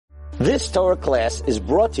This Torah class is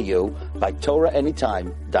brought to you by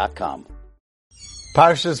TorahAnytime.com.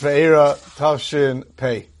 Parshas Ve'era Tavshin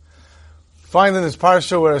Pei. Find in this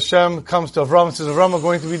parsha where Hashem comes to Avram and says, Avram are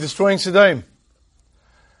going to be destroying Sodom.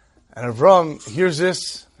 And Avram hears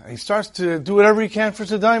this, and he starts to do whatever he can for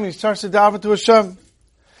Sodom. He starts to daven to Hashem.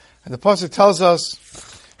 And the pasuk tells us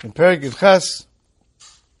in Perek Yud Ches,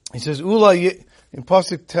 he says, in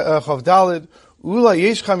pasuk Chav Daled, Ula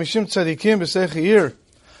yesh chamishim tzadikim b'sei chayir.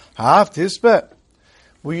 Ha'af tisbeh.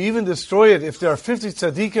 We even destroy it if there are 50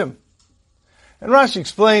 tzadikim. And Rashi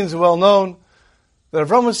explains, well known, that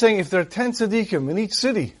Avram was saying if there are 10 tzadikim in each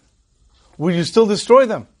city, will you still destroy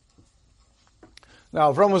them?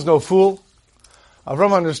 Now Avram was no fool.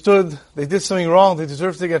 Avram understood they did something wrong, they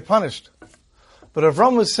deserved to get punished. But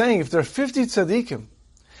Avram was saying if there are 50 tzadikim,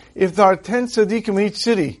 if there are 10 tzadikim in each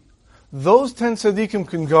city, those 10 tzadikim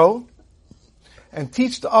can go and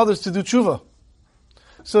teach the others to do tshuva.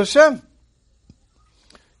 So Hashem,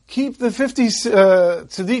 keep the 50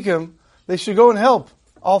 tzaddikim, they should go and help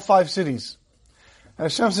all 5 cities. And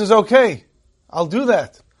Hashem says, okay, I'll do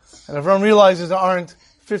that. And Avram realizes there aren't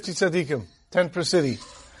 50 tzaddikim, 10 per city.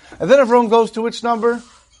 And then Avram goes to which number?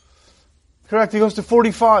 Correct, he goes to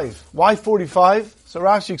 45. Why 45? So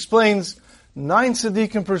Rashi explains, 9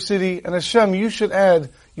 tzaddikim per city, and Hashem, you should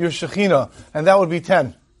add your Shekhinah, and that would be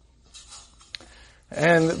 10.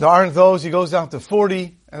 And there aren't those, he goes down to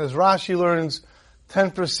 40, and as Rashi learns,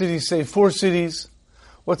 10 per city, say 4 cities.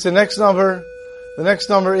 What's the next number? The next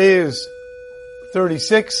number is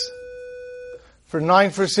 36, for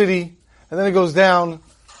 9 per city, and then it goes down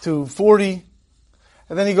to 40,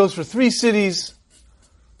 and then he goes for 3 cities,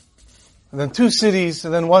 and then 2 cities,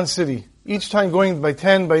 and then 1 city. Each time going by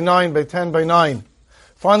 10, by 9, by 10, by 9.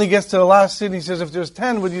 Finally gets to the last city, he says, if there's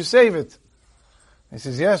 10, would you save it? He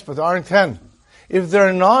says, yes, but there aren't 10. If there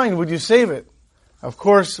are 9, would you save it? Of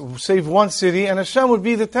course, save 1 city, and Hashem would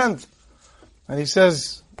be the 10th. And he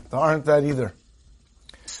says, there aren't that either.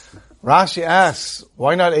 Rashi asks,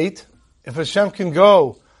 why not 8? If Hashem can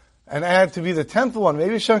go and add to be the 10th one,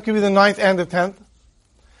 maybe Hashem can be the 9th and the 10th.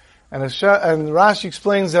 And Rashi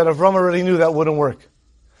explains that Avram already knew that wouldn't work.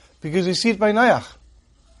 Because you see it by Noach.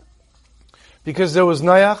 Because there was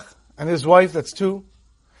Noach and his wife, that's 2,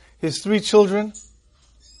 his 3 children,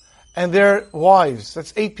 and their wives.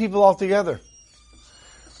 That's 8 people altogether.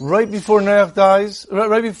 Right before Noach dies,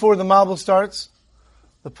 right before the Mabul starts,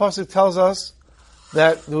 the pasuk tells us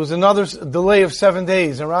that there was another delay of 7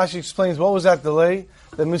 days. And Rashi explains what was that delay?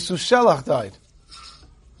 That Methushelach died.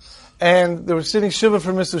 And they were sitting Shiva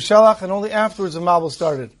for Methushelach, and only afterwards the Mabul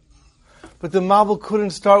started. But the Mabul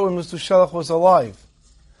couldn't start when Methushelach was alive.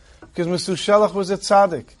 Because Methushelach was a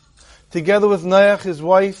tzaddik. Together with Noach, his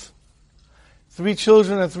wife, 3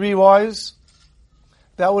 children and 3 wives,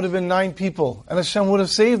 that would have been 9 people. And Hashem would have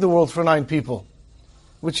saved the world for 9 people.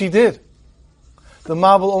 Which He did. The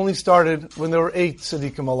Mabul only started when there were 8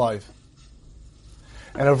 tzaddikim alive.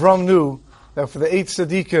 And Avram knew that for the 8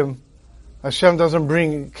 tzaddikim, Hashem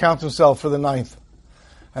doesn't count Himself for the 9th.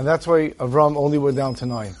 And that's why Avram only went down to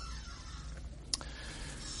 9.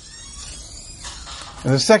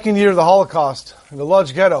 In the second year of the Holocaust, in the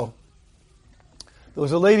Lodz ghetto, there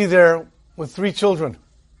was a lady there with 3 children.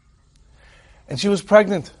 And she was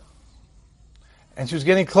pregnant. And she was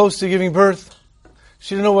getting close to giving birth.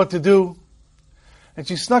 She didn't know what to do. And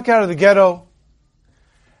she snuck out of the ghetto.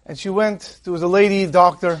 And she went, there was a lady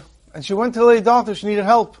doctor. And she went to the lady doctor, she needed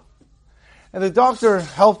help. And the doctor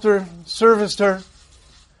helped her, serviced her.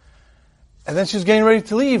 And then she was getting ready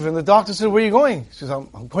to leave. And the doctor said, where are you going? She says,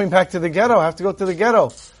 I'm going back to the ghetto. I have to go to the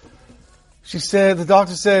ghetto. The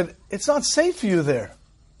doctor said, it's not safe for you there.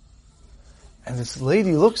 And this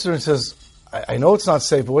lady looks at her and says, I know it's not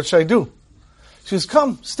safe, but what should I do? She says,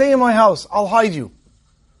 come, stay in my house. I'll hide you.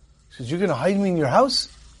 She says, you're going to hide me in your house?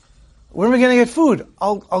 Where am I going to get food?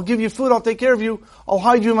 I'll give you food. I'll take care of you. I'll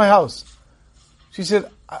hide you in my house. She said,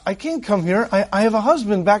 I can't come here. I have a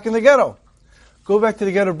husband back in the ghetto. Go back to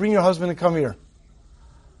the ghetto, bring your husband and come here.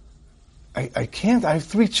 I can't. I have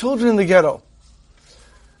 3 children in the ghetto.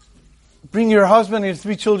 Bring your husband and your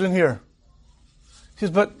 3 children here. She says,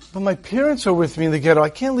 but my parents are with me in the ghetto. I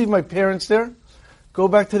can't leave my parents there. Go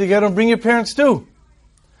back to the ghetto and bring your parents too.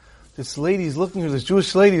 This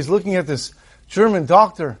Jewish lady is looking at this German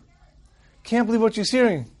doctor. Can't believe what she's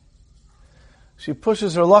hearing. She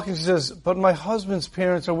pushes her luck and she says, but my husband's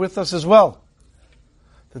parents are with us as well.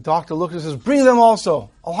 The doctor looks and says, bring them also.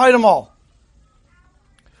 I'll hide them all.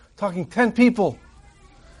 Talking 10 people.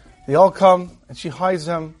 They all come and she hides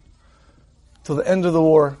them till the end of the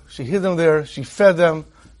war. She hid them there. She fed them.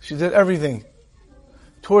 She did everything.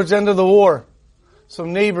 Towards the end of the war,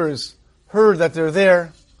 some neighbors heard that they're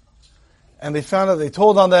there. and they found out, they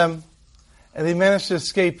told on them, and they managed to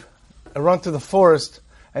escape and run to the forest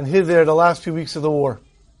and hid there the last few weeks of the war.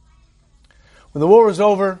 When the war was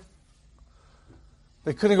over,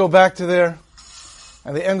 they couldn't go back to there,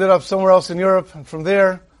 and they ended up somewhere else in Europe, and from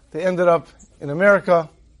there, they ended up in America,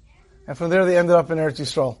 and from there they ended up in Eretz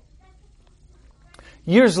Yisrael.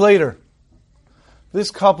 Years later, this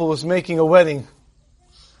couple was making a wedding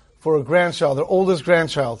for a grandchild, their oldest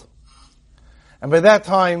grandchild. And by that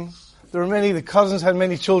time, the cousins had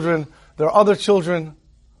many children, there are other children,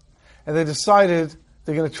 and they decided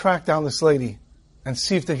they're going to track down this lady and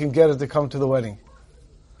see if they can get her to come to the wedding.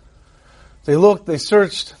 They looked, they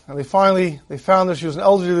searched, and they found her. She was an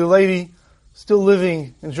elderly lady, still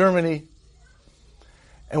living in Germany.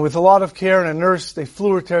 And with a lot of care and a nurse, they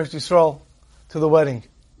flew her to Eretz Yisrael to the wedding.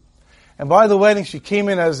 And by the wedding, she came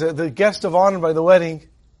in as the guest of honor by the wedding.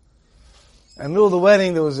 In the middle of the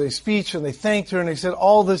wedding, there was a speech, and they thanked her, and they said,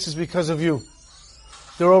 all this is because of you.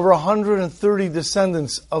 There were over 130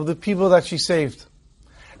 descendants of the people that she saved.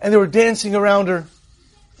 And they were dancing around her.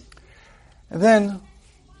 And then,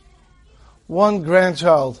 one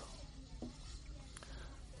grandchild,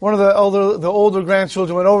 one of the older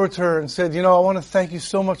grandchildren went over to her and said, I want to thank you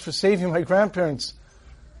so much for saving my grandparents.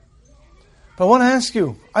 But I want to ask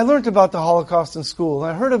you, I learned about the Holocaust in school,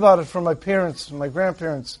 and I heard about it from my parents and my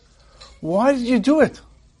grandparents. Why did you do it?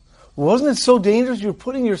 Wasn't it so dangerous? You're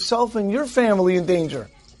putting yourself and your family in danger.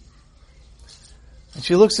 And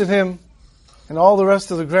she looks at him, and all the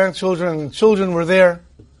rest of the grandchildren and children were there.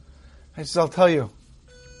 I said, I'll tell you,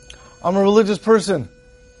 I'm a religious person.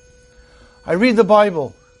 I read the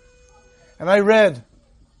Bible, and I read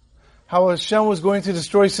how Hashem was going to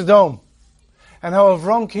destroy Sodom, and how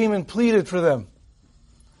Avram came and pleaded for them.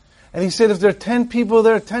 And he said, if there are 10 people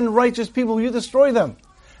there, 10 righteous people, will you destroy them?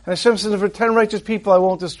 And Hashem said, if there are 10 righteous people, I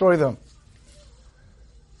won't destroy them.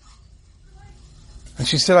 And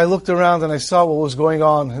she said, I looked around and I saw what was going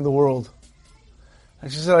on in the world.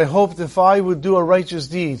 And she said, I hoped if I would do a righteous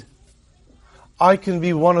deed, I can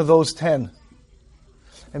be one of those 10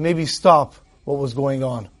 and maybe stop what was going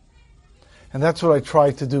on. And that's what I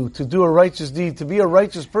tried to do a righteous deed, to be a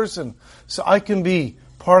righteous person, so I can be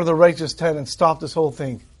part of the righteous 10 and stop this whole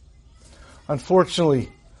thing. Unfortunately,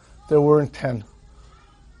 there weren't 10,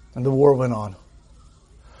 and the war went on.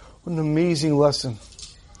 What an amazing lesson.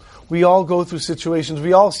 We all go through situations,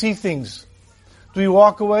 we all see things. Do we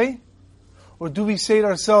walk away? Or do we say to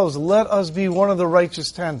ourselves, let us be one of the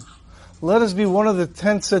righteous 10. Let us be one of the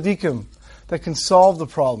 10 tzaddikim that can solve the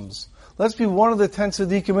problems. Let's be one of the 10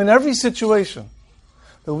 tzaddikim in every situation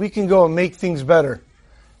that we can go and make things better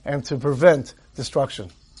and to prevent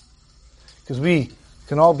destruction. Because we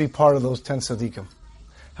can all be part of those 10 tzaddikim.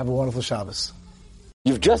 Have a wonderful Shabbos.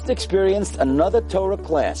 You've just experienced another Torah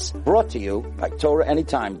class brought to you by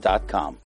TorahAnytime.com.